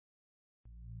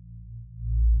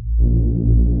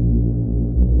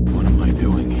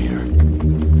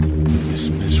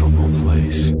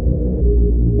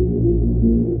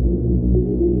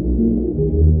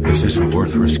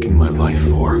risking my life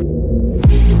for.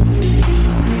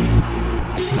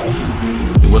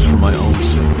 It was for my own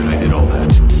sake that I did all that.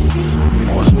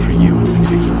 It wasn't for you in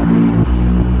particular.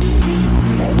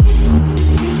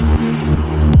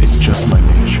 It's just my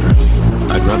nature.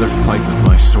 I'd rather fight with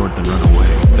my sword than run away,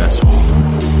 that's all.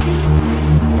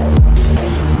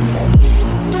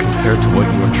 Compared to what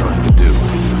you are trying to do,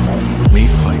 me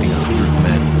fighting 100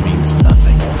 men means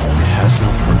nothing. It has no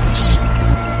purpose.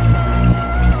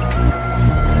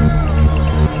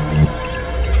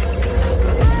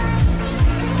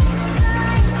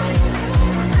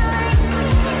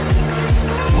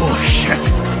 Oh shit!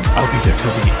 I'll be there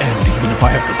till the end, even if I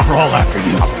have to crawl after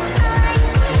you.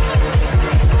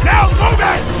 Now move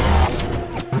it!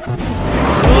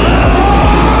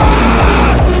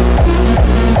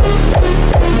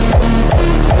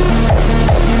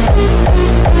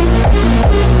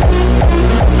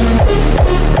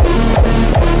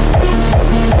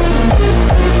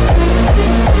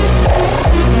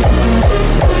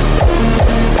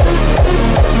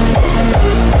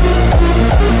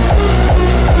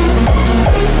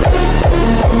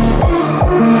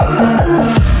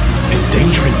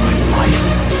 Endangering my life?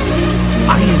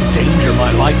 I endanger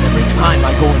my life every time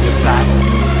I go into battle.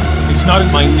 It's not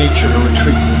in my nature to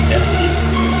retreat from the enemy.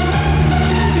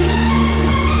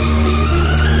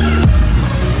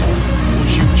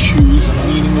 Would you choose a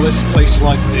meaningless place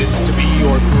like this to be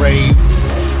your grave?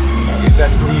 Is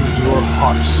that dream in your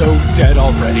heart so dead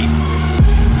already?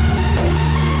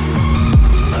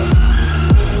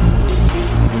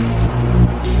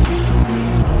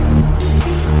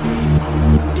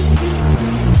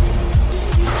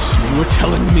 You're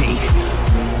telling me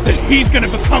that he's gonna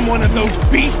become one of those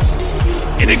beasts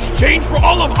in exchange for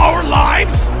all of our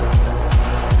lives?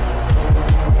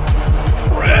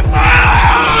 Griffin!